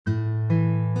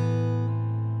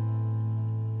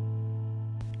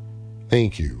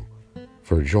Thank you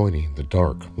for joining the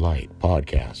Dark Light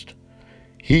Podcast.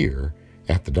 Here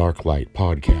at the Dark Light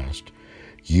Podcast,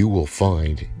 you will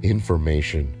find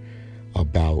information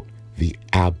about the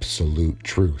absolute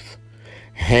truth.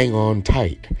 Hang on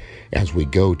tight as we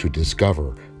go to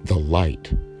discover the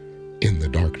light in the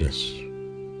darkness.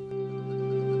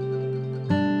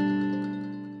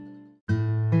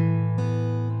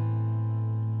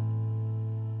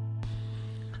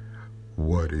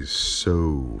 What is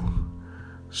so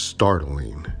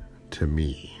startling to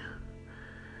me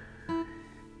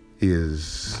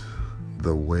is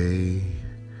the way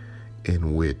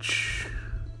in which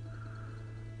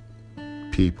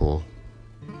people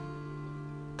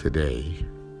today,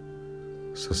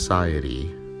 society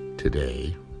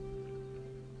today,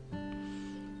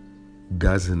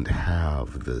 doesn't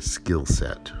have the skill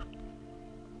set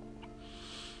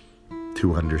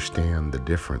to understand the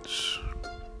difference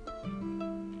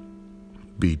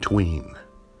between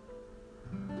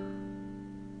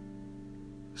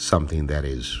something that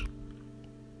is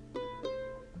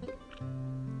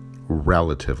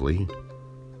relatively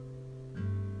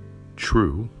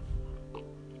true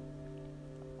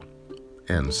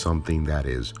and something that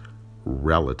is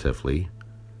relatively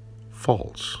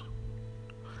false.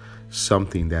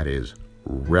 Something that is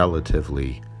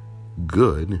relatively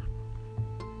good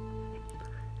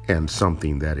and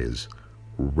something that is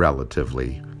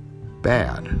relatively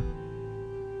bad.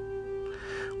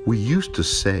 We used to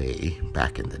say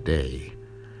back in the day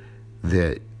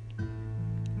that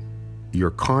your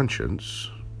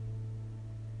conscience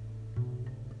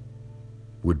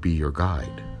would be your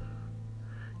guide.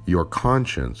 Your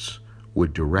conscience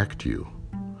would direct you.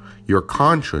 Your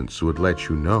conscience would let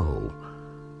you know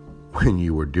when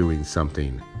you were doing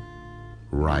something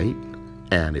right,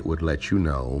 and it would let you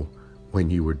know when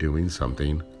you were doing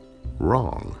something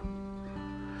wrong.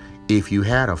 If you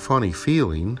had a funny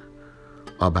feeling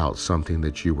about something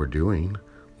that you were doing,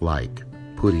 like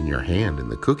putting your hand in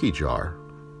the cookie jar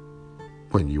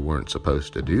when you weren't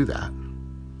supposed to do that,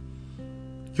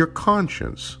 your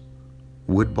conscience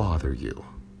would bother you.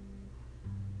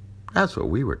 That's what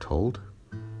we were told.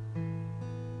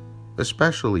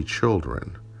 Especially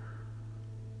children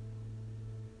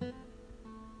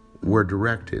were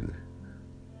directed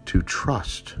to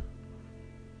trust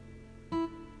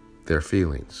their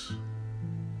feelings.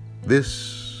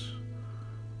 This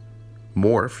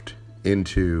morphed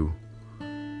into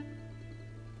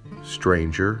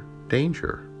stranger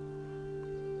danger.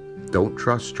 Don't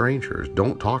trust strangers.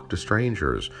 Don't talk to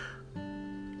strangers.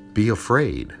 Be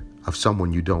afraid of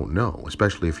someone you don't know,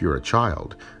 especially if you're a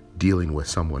child dealing with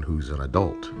someone who's an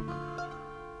adult.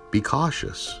 Be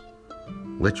cautious.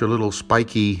 Let your little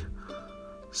spiky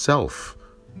self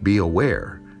be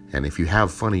aware. And if you have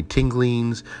funny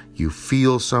tinglings, you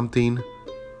feel something,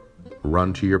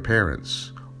 run to your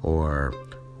parents or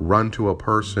run to a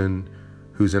person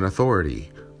who's in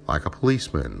authority, like a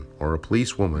policeman or a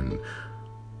policewoman,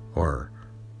 or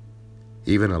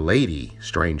even a lady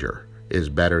stranger is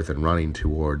better than running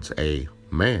towards a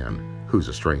man who's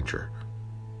a stranger.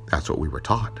 That's what we were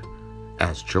taught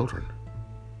as children.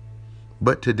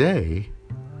 But today,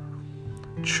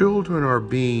 children are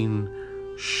being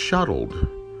shuttled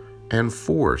and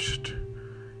forced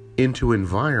into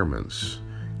environments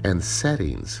and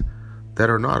settings that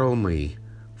are not only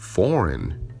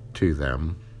foreign to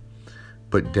them,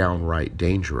 but downright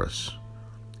dangerous.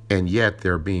 And yet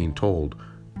they're being told,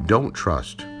 don't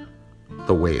trust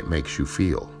the way it makes you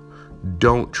feel.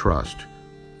 Don't trust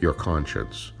your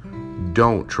conscience.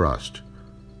 Don't trust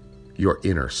your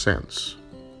inner sense.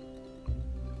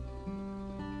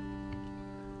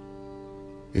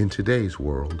 In today's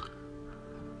world,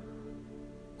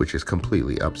 which is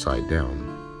completely upside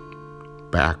down,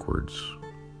 backwards,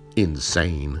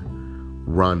 insane,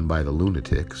 run by the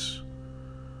lunatics,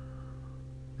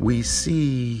 we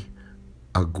see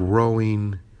a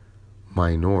growing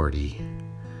minority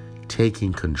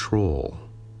taking control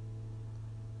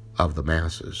of the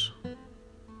masses.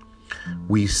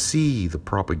 We see the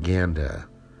propaganda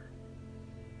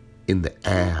in the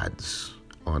ads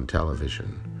on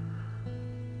television,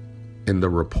 in the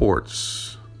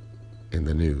reports in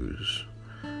the news,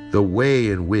 the way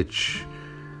in which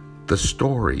the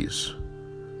stories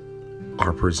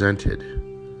are presented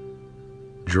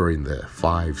during the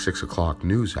 5-6 o'clock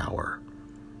news hour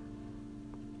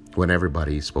when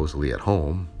everybody's supposedly at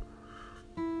home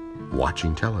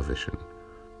watching television.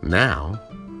 Now,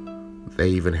 they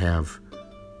even have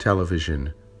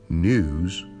television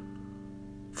news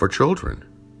for children.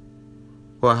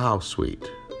 Well, how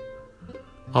sweet.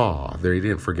 Aw, they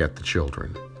didn't forget the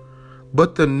children.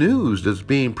 But the news that's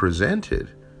being presented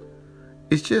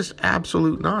is just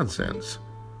absolute nonsense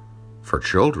for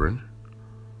children.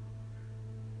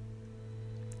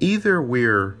 Either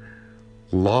we're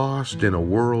lost in a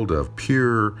world of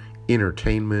pure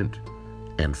entertainment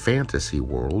and fantasy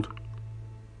world,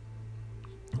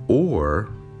 or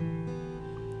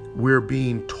we're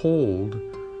being told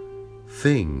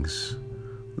things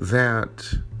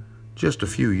that just a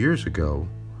few years ago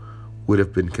would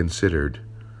have been considered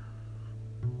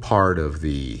part of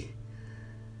the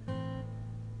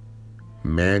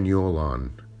manual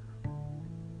on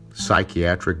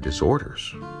psychiatric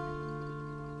disorders.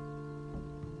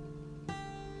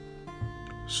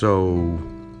 So,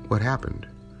 what happened?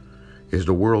 Is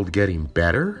the world getting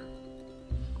better?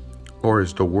 Or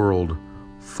is the world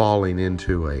falling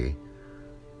into a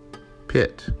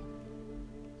pit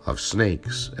of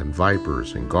snakes and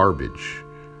vipers and garbage?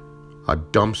 A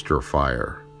dumpster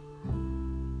fire?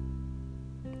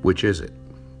 Which is it?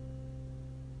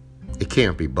 It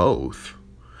can't be both.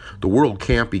 The world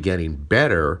can't be getting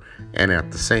better and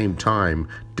at the same time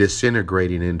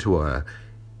disintegrating into a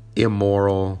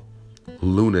immoral,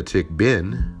 lunatic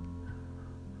bin.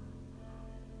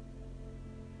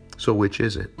 So which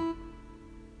is it?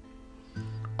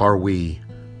 Are we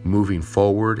moving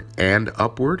forward and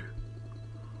upward?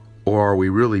 Or are we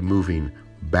really moving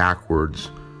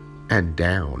backwards and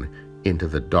down into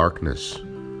the darkness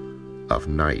of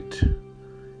night,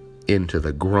 into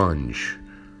the grunge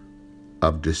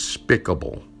of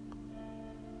despicable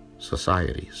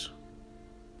societies?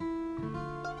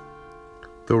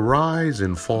 The rise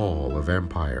and fall of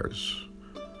empires,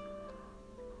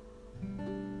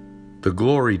 the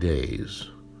glory days,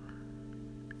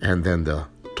 and then the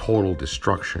total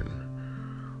destruction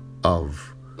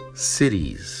of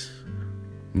cities,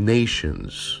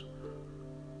 nations,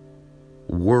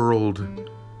 world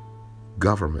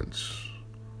governments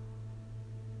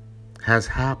has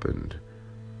happened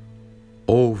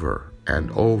over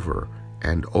and over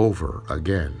and over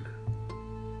again.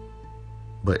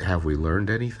 But have we learned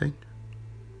anything?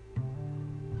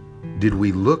 Did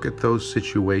we look at those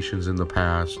situations in the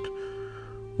past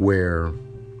where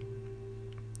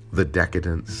the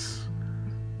decadence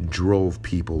drove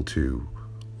people to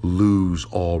lose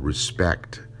all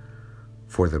respect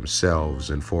for themselves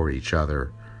and for each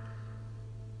other,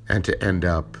 and to end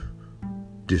up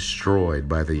destroyed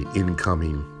by the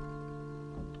incoming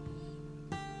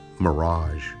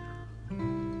mirage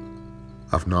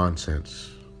of nonsense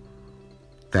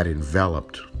that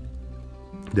enveloped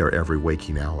their every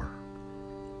waking hour?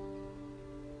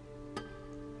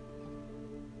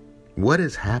 What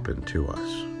has happened to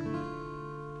us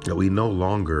that we no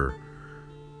longer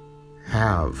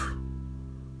have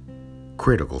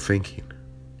critical thinking?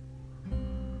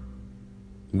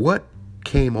 What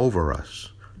came over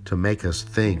us to make us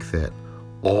think that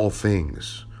all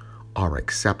things are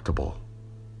acceptable?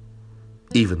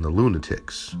 Even the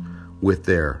lunatics with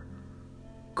their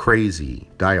crazy,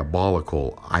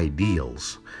 diabolical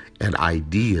ideals and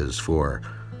ideas for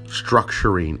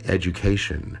structuring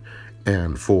education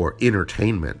and for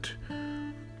entertainment.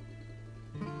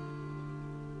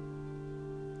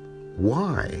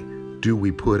 Why do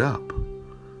we put up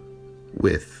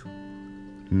with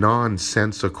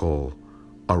nonsensical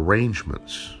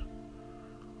arrangements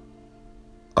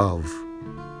of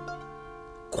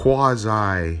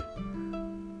quasi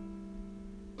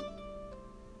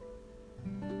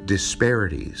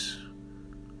disparities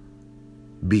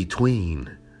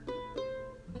between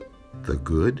the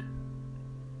good,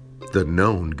 the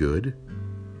known good,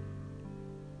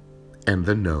 and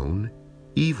the known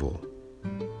evil?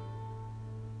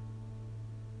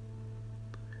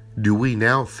 Do we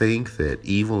now think that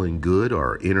evil and good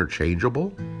are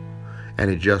interchangeable, and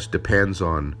it just depends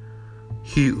on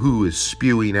who is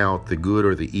spewing out the good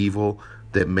or the evil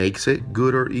that makes it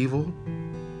good or evil?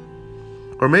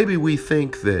 Or maybe we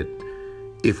think that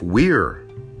if we're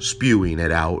spewing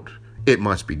it out, it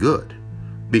must be good,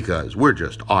 because we're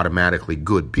just automatically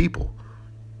good people.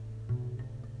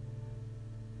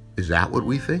 Is that what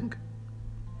we think?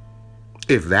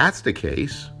 If that's the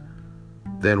case,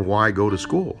 then why go to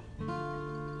school?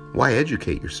 Why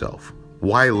educate yourself?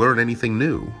 Why learn anything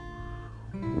new?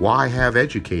 Why have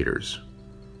educators?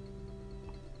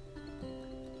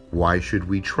 Why should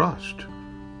we trust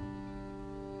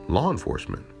law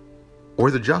enforcement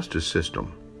or the justice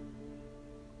system?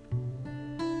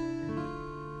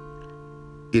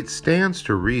 It stands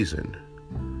to reason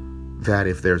that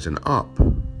if there's an up,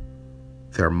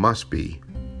 there must be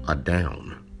a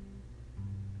down.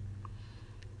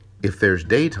 If there's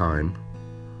daytime,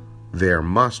 there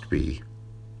must be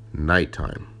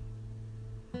nighttime.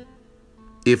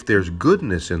 If there's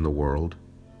goodness in the world,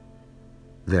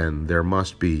 then there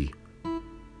must be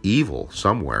evil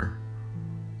somewhere.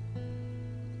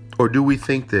 Or do we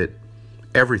think that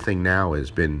everything now has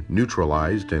been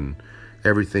neutralized and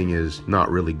everything is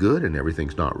not really good and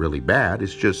everything's not really bad?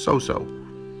 It's just so-so.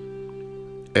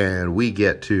 And we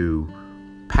get to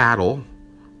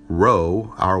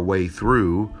row our way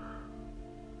through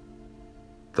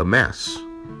the mess.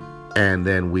 And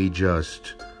then we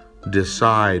just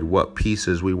decide what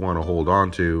pieces we want to hold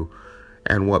on to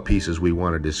and what pieces we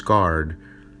want to discard.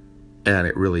 And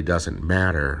it really doesn't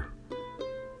matter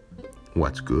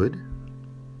what's good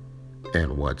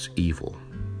and what's evil.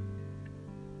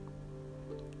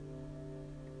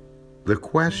 The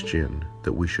question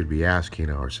that we should be asking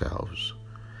ourselves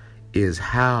is,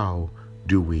 how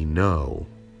do we know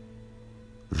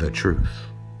the truth?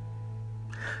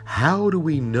 How do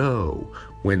we know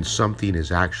when something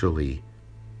is actually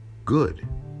good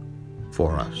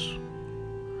for us?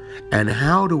 And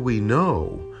how do we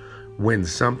know when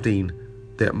something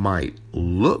that might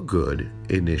look good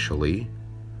initially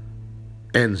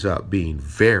ends up being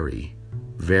very,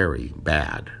 very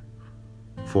bad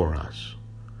for us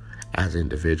as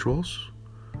individuals,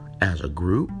 as a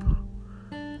group,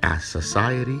 as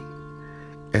society,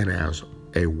 and as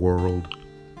a world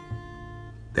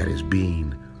that is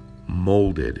being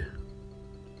molded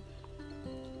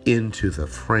into the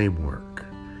framework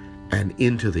and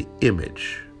into the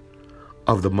image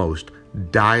of the most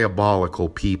diabolical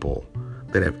people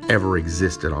that have ever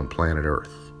existed on planet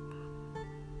Earth.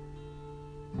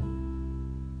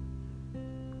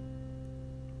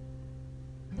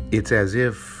 It's as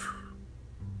if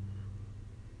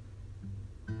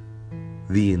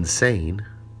the insane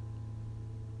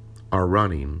are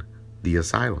running the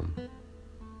asylum.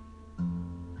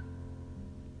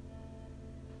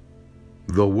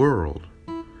 The world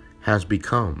has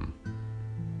become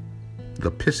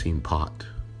the pissing pot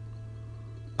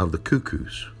of the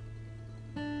cuckoos.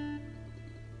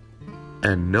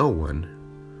 And no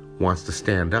one wants to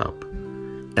stand up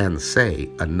and say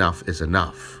enough is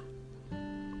enough.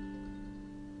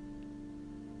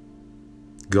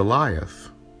 Goliath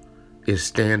is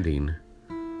standing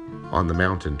on the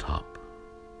mountaintop,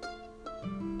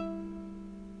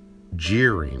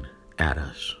 jeering at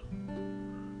us.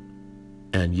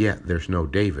 And yet there's no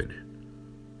David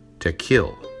to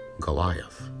kill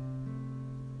Goliath.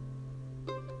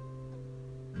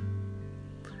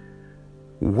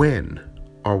 When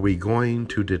are we going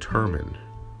to determine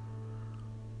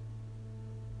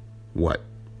what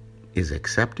is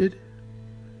accepted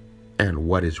and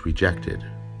what is rejected?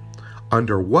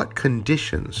 Under what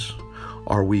conditions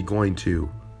are we going to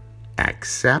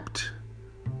accept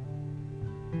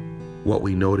what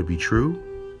we know to be true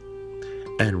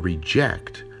and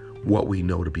reject what we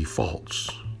know to be false?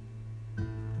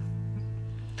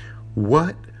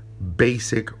 What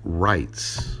basic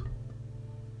rights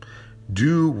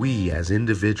do we as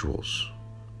individuals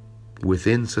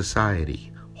within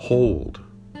society hold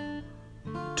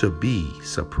to be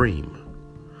supreme?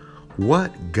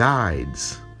 What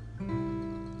guides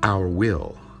our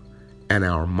will and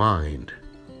our mind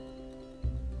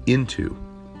into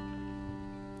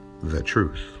the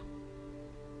truth?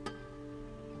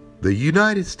 The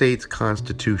United States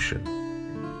Constitution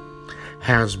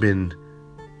has been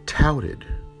touted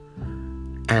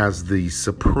as the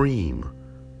supreme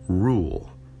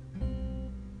rule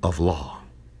of law.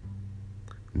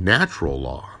 Natural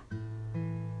law.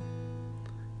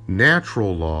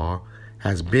 Natural law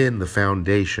has been the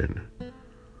foundation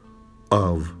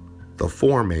of the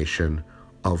formation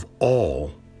of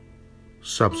all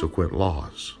subsequent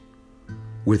laws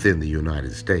within the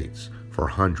United States for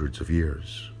hundreds of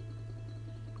years.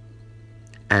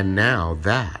 And now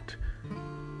that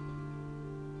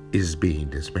is being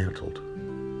dismantled.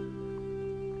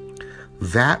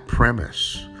 That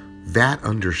premise, that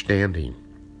understanding,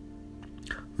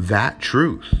 that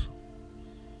truth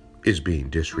is being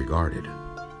disregarded.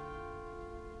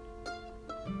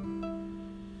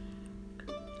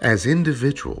 As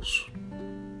individuals,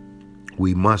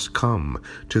 we must come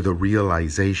to the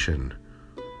realization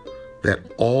that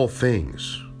all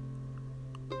things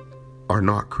are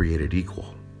not created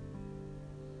equal.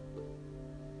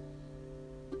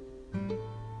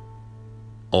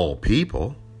 All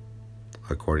people,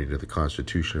 according to the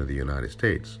Constitution of the United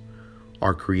States,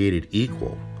 are created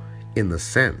equal in the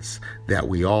sense that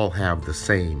we all have the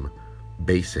same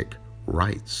basic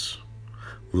rights: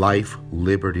 life,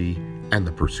 liberty, and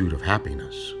the pursuit of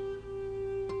happiness.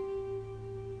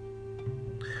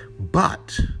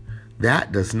 But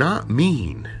that does not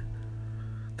mean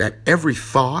that every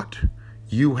thought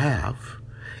you have,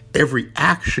 every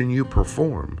action you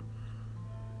perform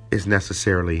is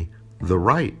necessarily the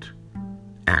right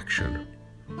action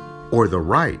or the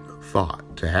right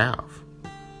thought to have.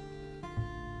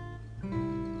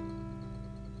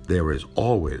 There is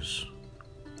always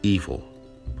evil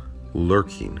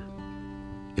lurking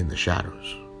in the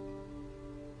shadows.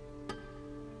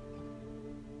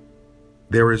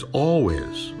 There is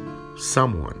always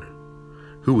someone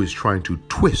who is trying to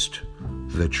twist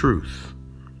the truth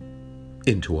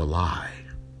into a lie.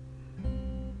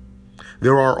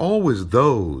 There are always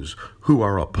those who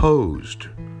are opposed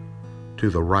to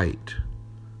the right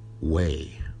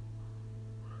way,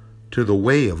 to the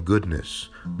way of goodness,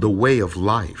 the way of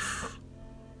life,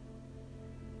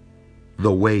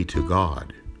 the way to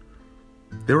God.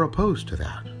 They're opposed to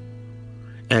that.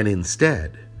 And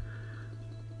instead,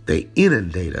 they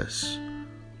inundate us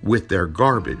with their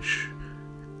garbage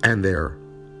and their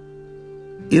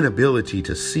inability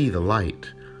to see the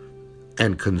light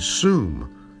and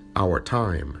consume our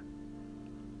time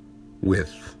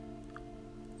with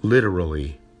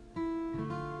literally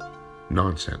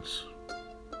nonsense,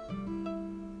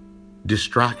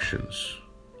 distractions,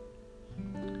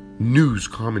 news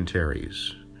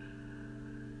commentaries,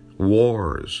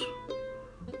 wars,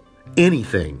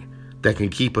 anything that can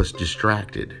keep us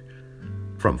distracted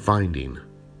from finding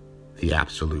the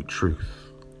absolute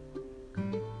truth.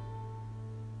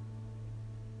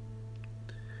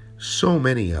 So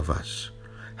many of us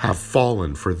have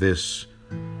fallen for this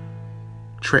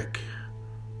trick,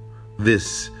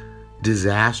 this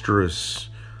disastrous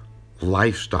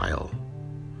lifestyle,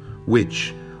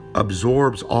 which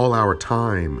absorbs all our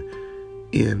time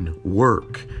in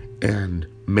work and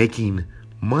making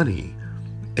money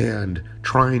and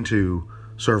trying to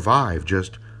survive,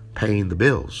 just paying the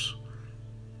bills,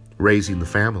 raising the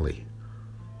family,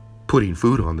 putting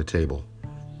food on the table,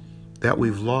 that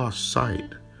we've lost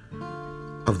sight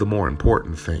of the more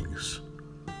important things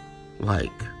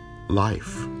like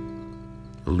life,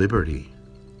 liberty,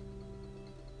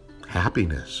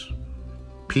 happiness,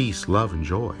 peace, love, and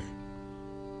joy.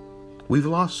 We've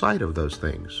lost sight of those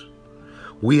things.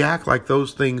 We act like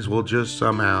those things will just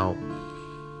somehow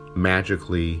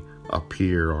magically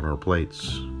appear on our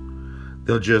plates.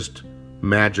 They'll just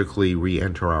magically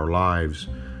re-enter our lives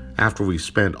after we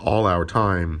spent all our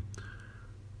time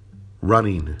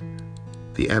running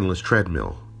the endless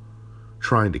treadmill,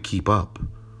 trying to keep up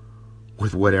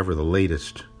with whatever the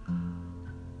latest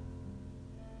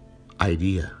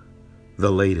idea,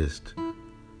 the latest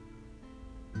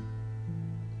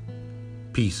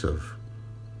piece of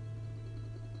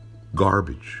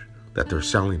garbage that they're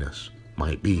selling us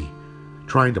might be,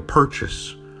 trying to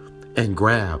purchase and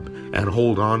grab and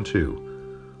hold on to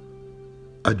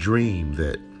a dream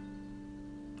that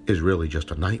is really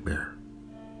just a nightmare.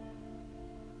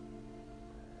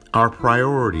 Our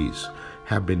priorities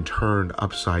have been turned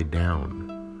upside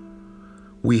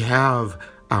down. We have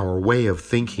our way of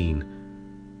thinking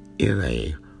in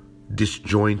a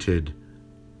disjointed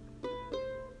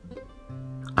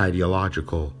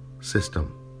ideological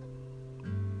system.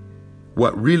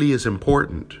 What really is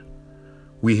important,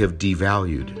 we have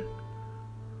devalued.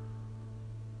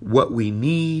 What we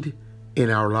need in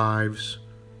our lives,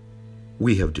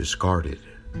 we have discarded.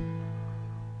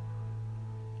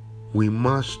 We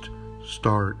must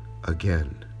start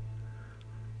again.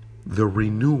 The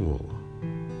renewal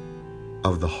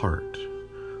of the heart,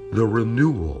 the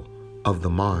renewal of the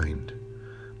mind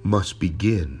must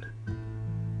begin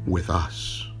with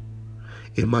us.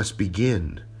 It must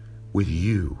begin with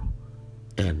you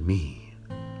and me.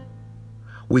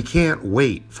 We can't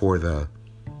wait for the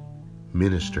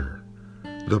minister,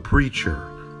 the preacher,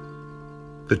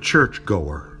 the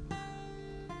churchgoer,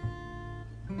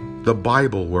 the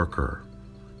Bible worker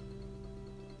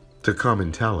to come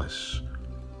and tell us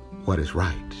what is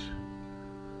right.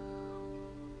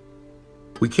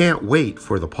 We can't wait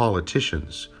for the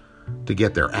politicians to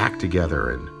get their act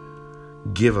together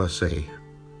and give us a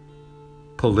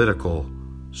political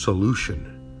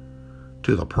solution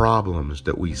to the problems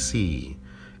that we see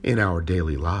in our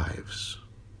daily lives.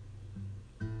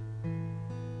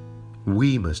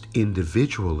 We must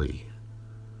individually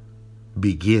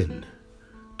begin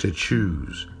to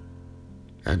choose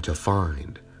and to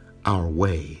find our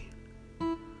way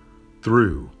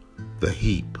through the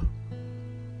heap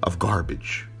of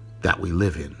garbage that we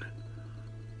live in.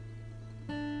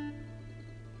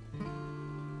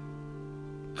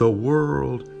 The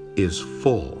world is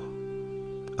full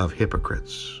of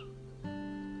hypocrites.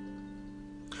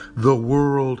 The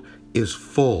world is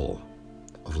full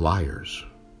of liars.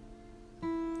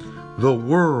 The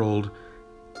world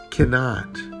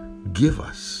cannot give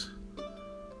us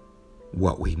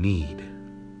what we need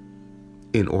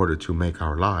in order to make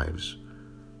our lives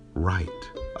right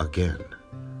again.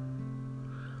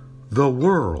 The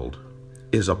world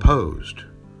is opposed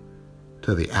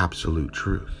to the absolute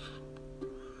truth.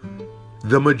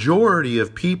 The majority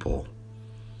of people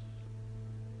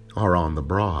are on the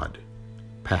broad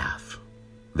path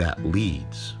that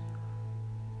leads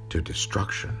to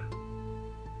destruction.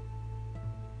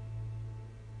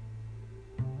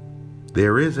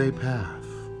 There is a path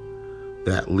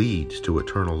that leads to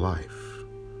eternal life,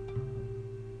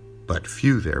 but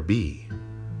few there be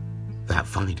that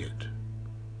find it.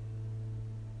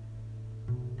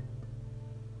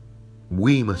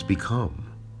 We must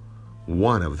become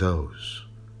one of those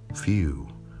few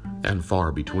and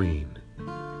far between,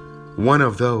 one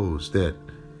of those that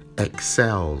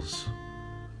excels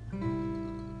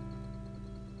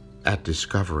at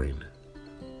discovering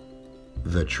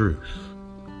the truth,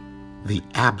 the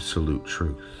absolute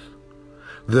truth,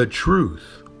 the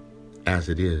truth as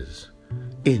it is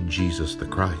in Jesus the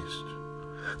Christ.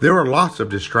 There are lots of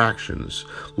distractions,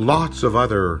 lots of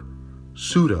other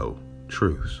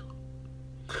pseudo-truths,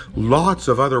 lots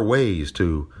of other ways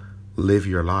to live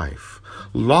your life,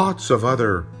 lots of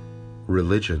other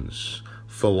religions,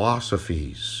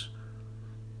 philosophies,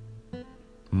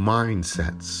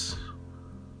 mindsets,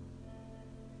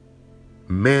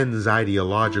 men's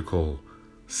ideological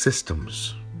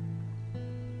systems,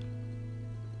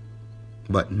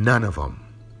 but none of them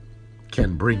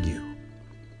can bring you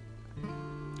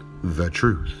the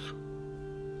truth,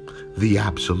 the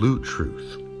absolute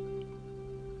truth,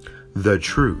 the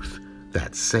truth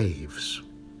that saves,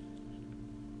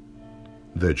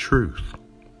 the truth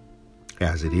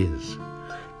as it is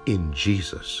in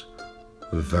Jesus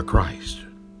the Christ,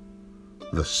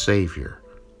 the Savior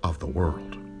of the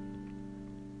world.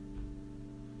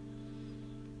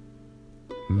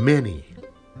 Many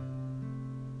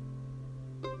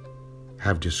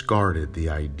have discarded the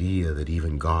idea that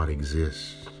even God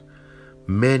exists.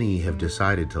 Many have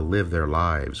decided to live their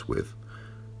lives with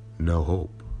no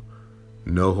hope.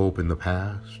 No hope in the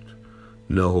past,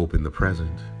 no hope in the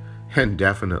present, and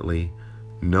definitely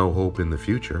no hope in the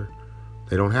future.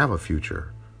 They don't have a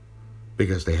future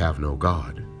because they have no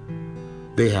God.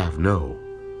 They have no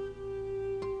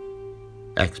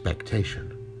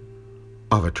expectation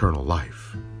of eternal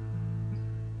life.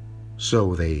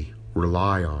 So they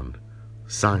rely on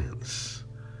science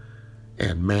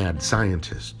and mad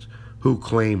scientists who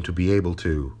claim to be able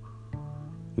to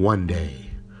one day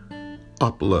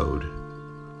upload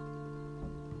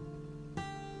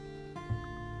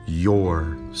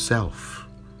yourself,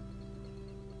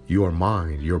 your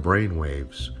mind, your brain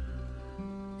waves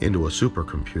into a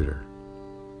supercomputer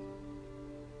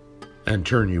and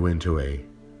turn you into a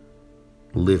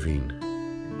living,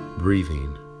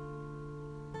 breathing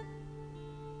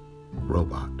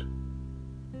robot.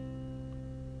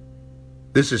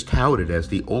 This is touted as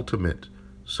the ultimate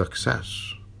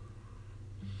success.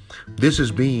 This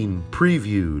is being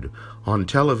previewed on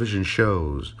television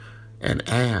shows and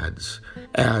ads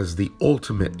as the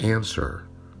ultimate answer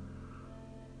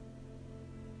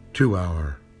to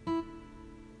our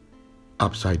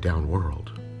upside down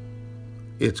world.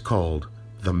 It's called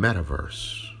the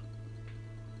metaverse.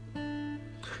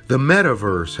 The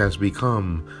metaverse has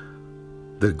become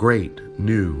the great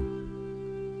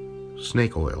new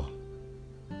snake oil.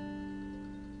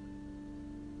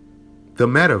 The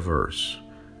metaverse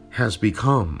has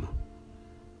become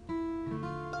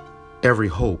every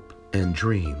hope and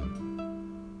dream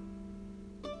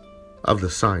of the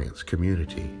science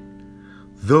community.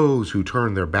 Those who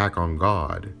turned their back on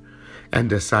God and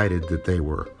decided that they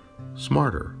were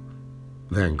smarter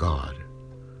than God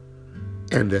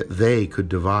and that they could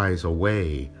devise a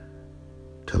way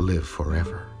to live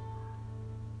forever.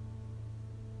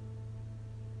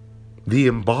 The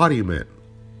embodiment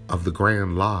of the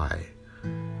grand lie,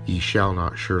 ye shall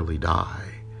not surely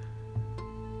die,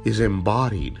 is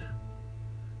embodied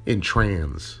in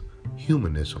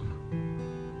transhumanism.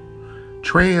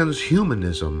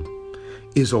 Transhumanism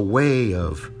is a way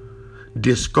of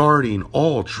discarding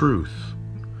all truth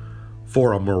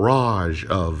for a mirage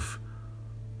of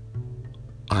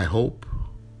I hope,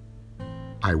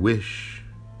 I wish,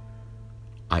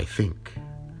 I think.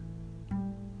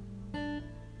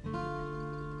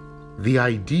 The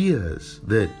ideas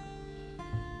that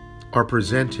are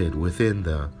presented within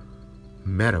the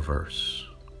metaverse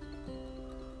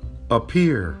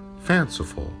appear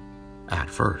fanciful at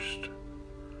first,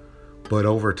 but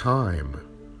over time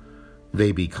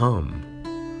they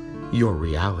become your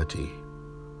reality,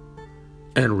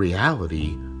 and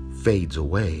reality fades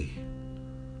away,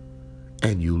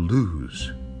 and you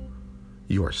lose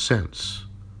your sense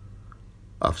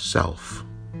of self.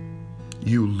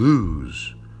 You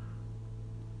lose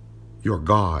your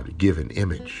God-given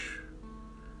image,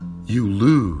 you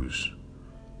lose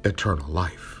eternal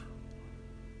life.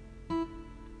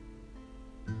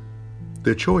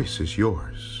 The choice is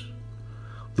yours.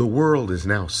 The world is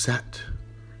now set.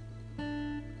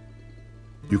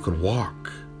 You can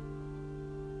walk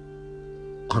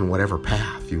on whatever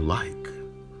path you like,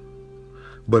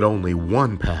 but only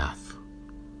one path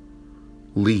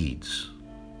leads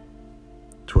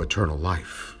to eternal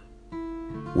life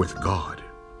with God.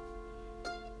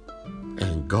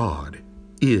 And God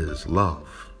is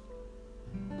love.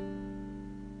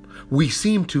 We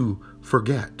seem to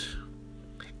forget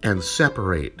and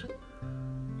separate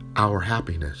our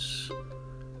happiness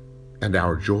and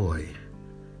our joy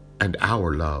and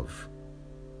our love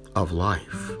of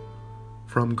life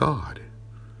from God.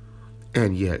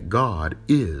 And yet God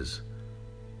is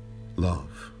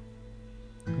love.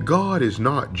 God is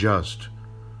not just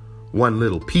one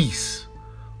little piece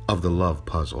of the love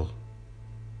puzzle.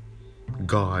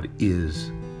 God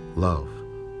is love,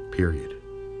 period.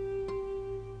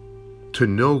 To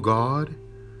know God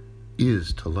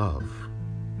is to love.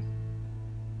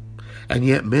 And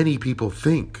yet many people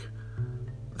think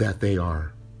that they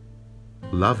are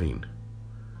loving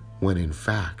when in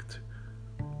fact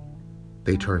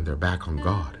they turned their back on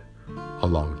God a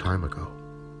long time ago.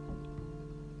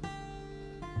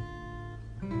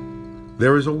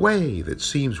 There is a way that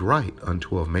seems right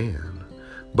unto a man,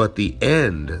 but the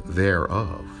end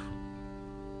thereof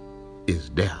is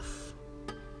death.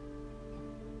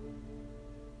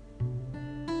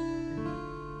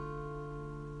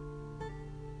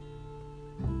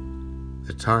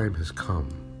 The time has come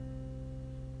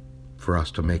for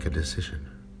us to make a decision.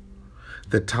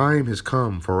 The time has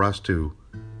come for us to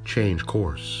change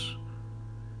course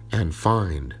and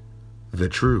find the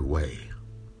true way.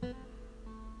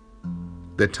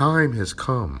 The time has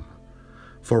come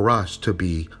for us to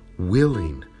be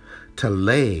willing to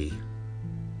lay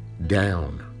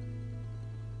down,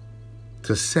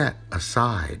 to set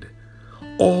aside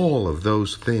all of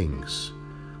those things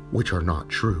which are not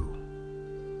true,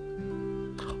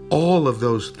 all of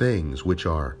those things which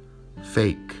are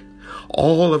fake,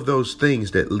 all of those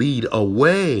things that lead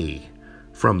away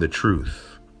from the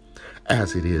truth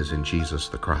as it is in Jesus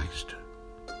the Christ.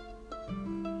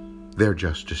 They're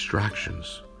just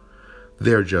distractions.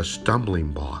 They're just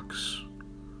stumbling blocks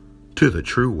to the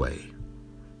true way,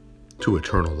 to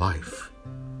eternal life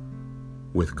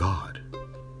with God.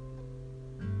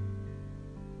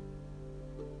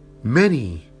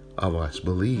 Many of us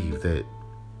believe that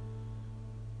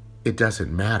it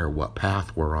doesn't matter what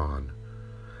path we're on.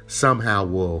 Somehow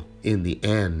we'll, in the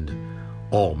end,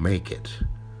 all make it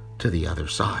to the other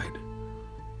side.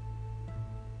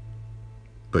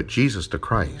 But Jesus the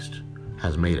Christ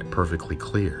has made it perfectly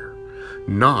clear.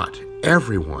 Not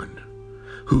everyone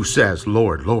who says,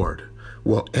 Lord, Lord,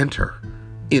 will enter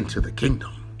into the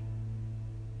kingdom.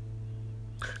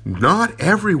 Not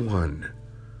everyone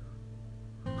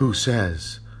who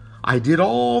says, I did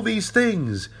all these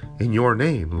things in your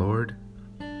name, Lord.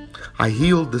 I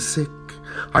healed the sick.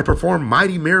 I performed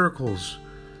mighty miracles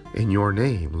in your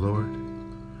name, Lord.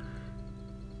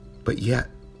 But yet,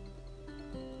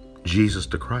 Jesus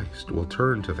the Christ will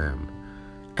turn to them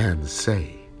and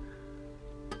say,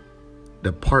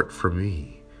 Depart from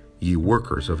me, ye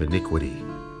workers of iniquity.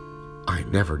 I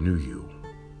never knew you.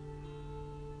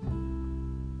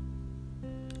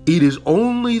 It is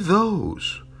only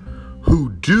those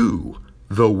who do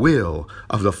the will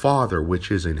of the Father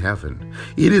which is in heaven.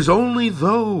 It is only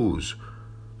those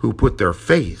who put their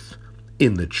faith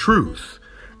in the truth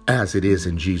as it is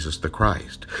in Jesus the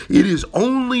Christ. It is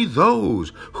only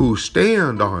those who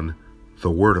stand on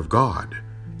the Word of God,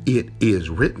 it is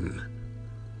written,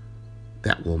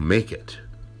 that will make it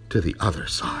to the other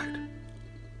side.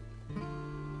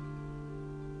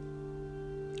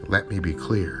 Let me be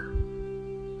clear.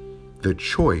 The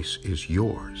choice is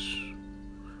yours.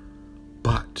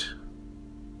 But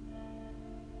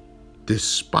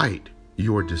despite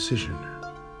your decision,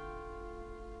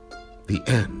 the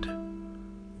end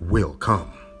will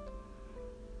come.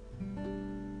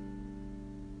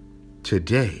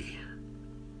 Today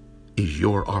is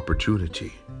your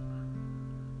opportunity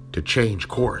to change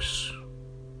course,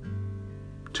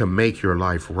 to make your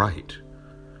life right,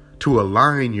 to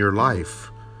align your life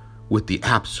with the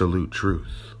absolute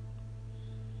truth.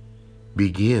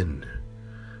 Begin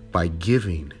by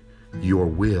giving your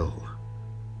will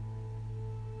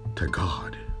to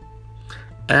God.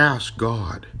 Ask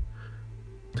God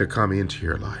to come into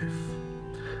your life,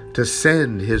 to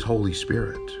send His Holy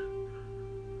Spirit,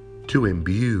 to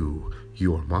imbue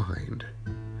your mind,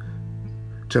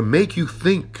 to make you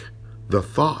think the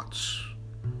thoughts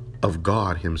of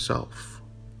God himself.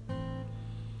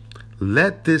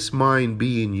 Let this mind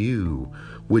be in you,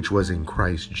 which was in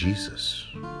Christ Jesus,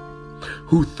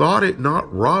 who thought it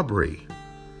not robbery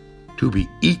to be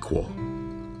equal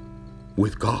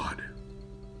with God,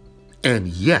 and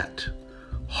yet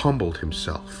humbled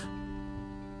himself,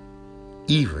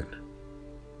 even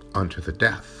unto the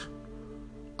death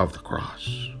of the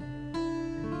cross.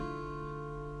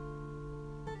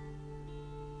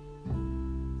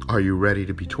 Are you ready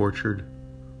to be tortured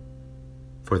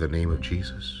for the name of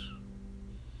Jesus?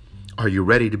 Are you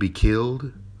ready to be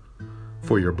killed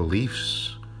for your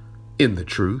beliefs in the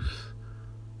truth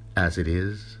as it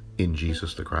is in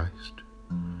Jesus the Christ?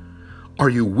 Are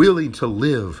you willing to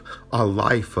live a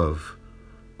life of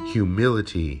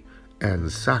humility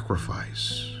and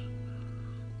sacrifice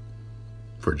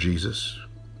for Jesus,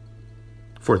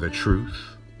 for the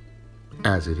truth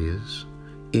as it is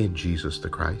in Jesus the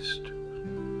Christ?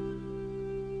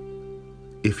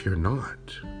 If you're not,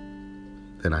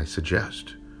 then I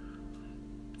suggest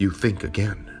you think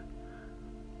again.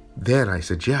 Then I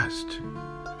suggest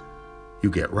you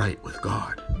get right with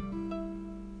God.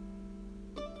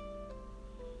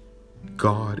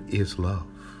 God is love.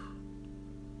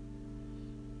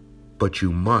 But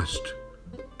you must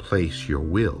place your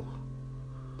will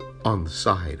on the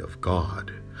side of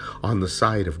God, on the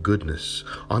side of goodness,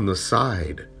 on the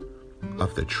side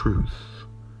of the truth,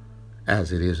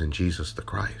 as it is in Jesus the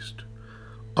Christ.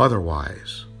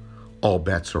 Otherwise, all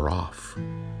bets are off.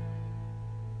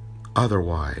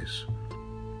 Otherwise,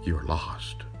 you're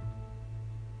lost.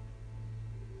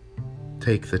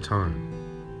 Take the time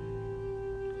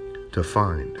to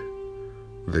find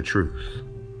the truth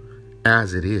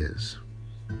as it is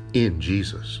in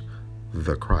Jesus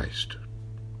the Christ.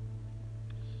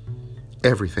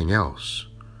 Everything else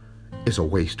is a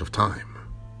waste of time.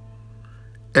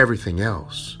 Everything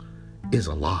else is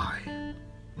a lie.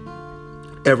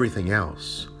 Everything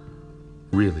else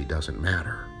really doesn't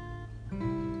matter.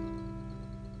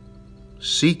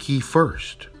 Seek ye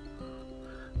first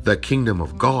the kingdom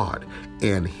of God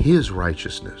and his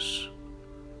righteousness,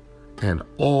 and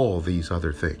all these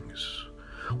other things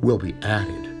will be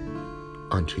added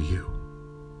unto you.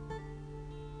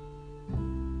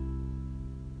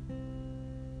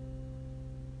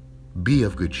 Be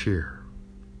of good cheer.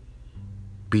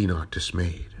 Be not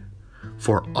dismayed,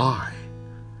 for I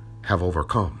have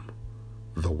overcome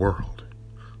the world.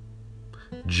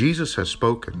 Jesus has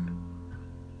spoken.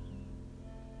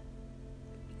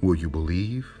 Will you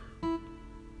believe?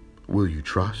 Will you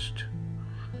trust?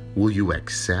 Will you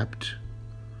accept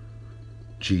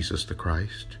Jesus the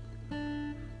Christ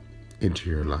into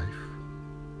your life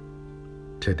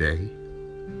today,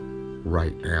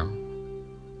 right now?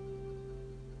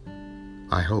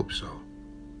 I hope so.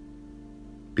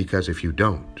 Because if you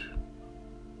don't,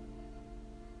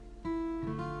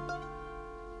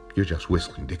 you're just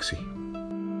whistling Dixie.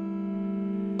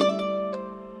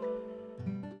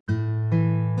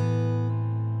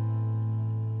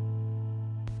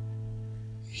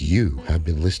 You have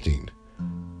been listening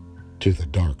to The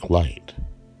Dark Light.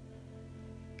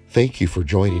 Thank you for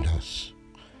joining us.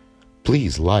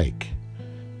 Please like,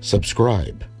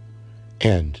 subscribe,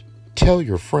 and tell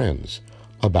your friends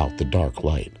about The Dark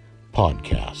Light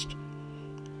podcast.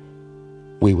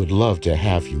 We would love to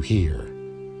have you here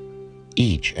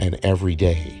each and every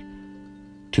day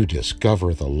to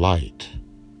discover the light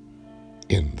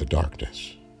in the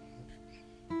darkness.